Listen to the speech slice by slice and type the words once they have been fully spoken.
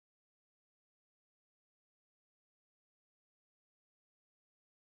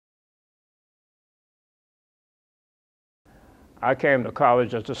I came to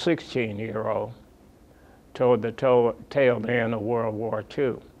college as a 16-year-old toward the tail end of World War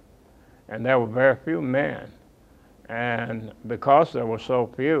II. And there were very few men. And because there were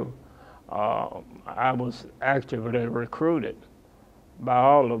so few, I was actively recruited by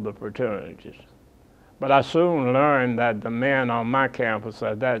all of the fraternities. But I soon learned that the men on my campus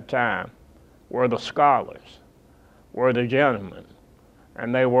at that time were the scholars, were the gentlemen,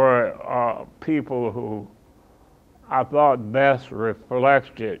 and they were people who I thought best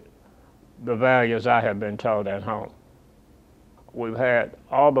reflected the values I had been taught at home. We've had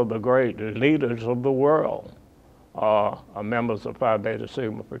all of the great leaders of the world are members of Phi Beta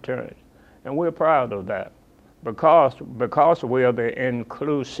Sigma fraternity, and we're proud of that because we are the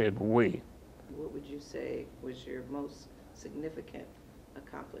inclusive we. What would you say was your most significant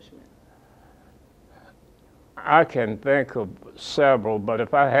accomplishment? I can think of several, but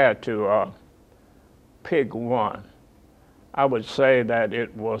if I had to pick one, I would say that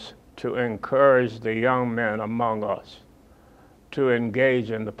it was to encourage the young men among us to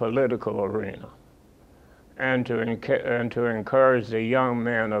engage in the political arena and to encourage the young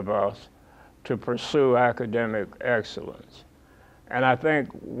men of us to pursue academic excellence. And I think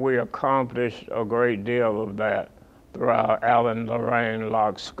we accomplished a great deal of that through our Allen Lorraine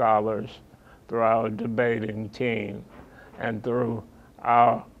Locke scholars, through our debating team, and through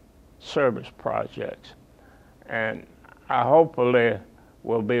our service projects. And I hopefully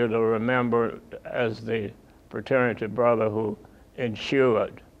will be able to remember as the fraternity brother who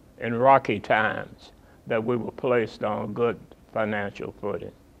ensured in rocky times that we were placed on good financial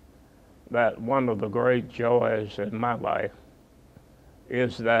footing. That one of the great joys in my life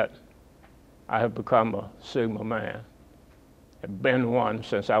is that I have become a Sigma man. I've been one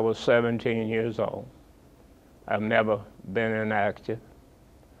since I was 17 years old. I've never been inactive,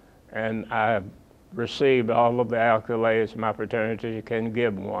 and I've received all of the accolades my fraternity can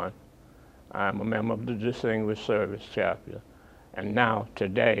give one. I'm a member of the Distinguished Service Chapter, and now,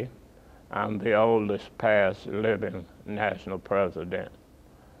 today, I'm the oldest past living national president.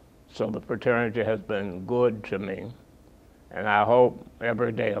 So the fraternity has been good to me, and I hope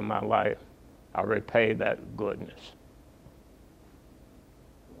every day of my life I repay that goodness.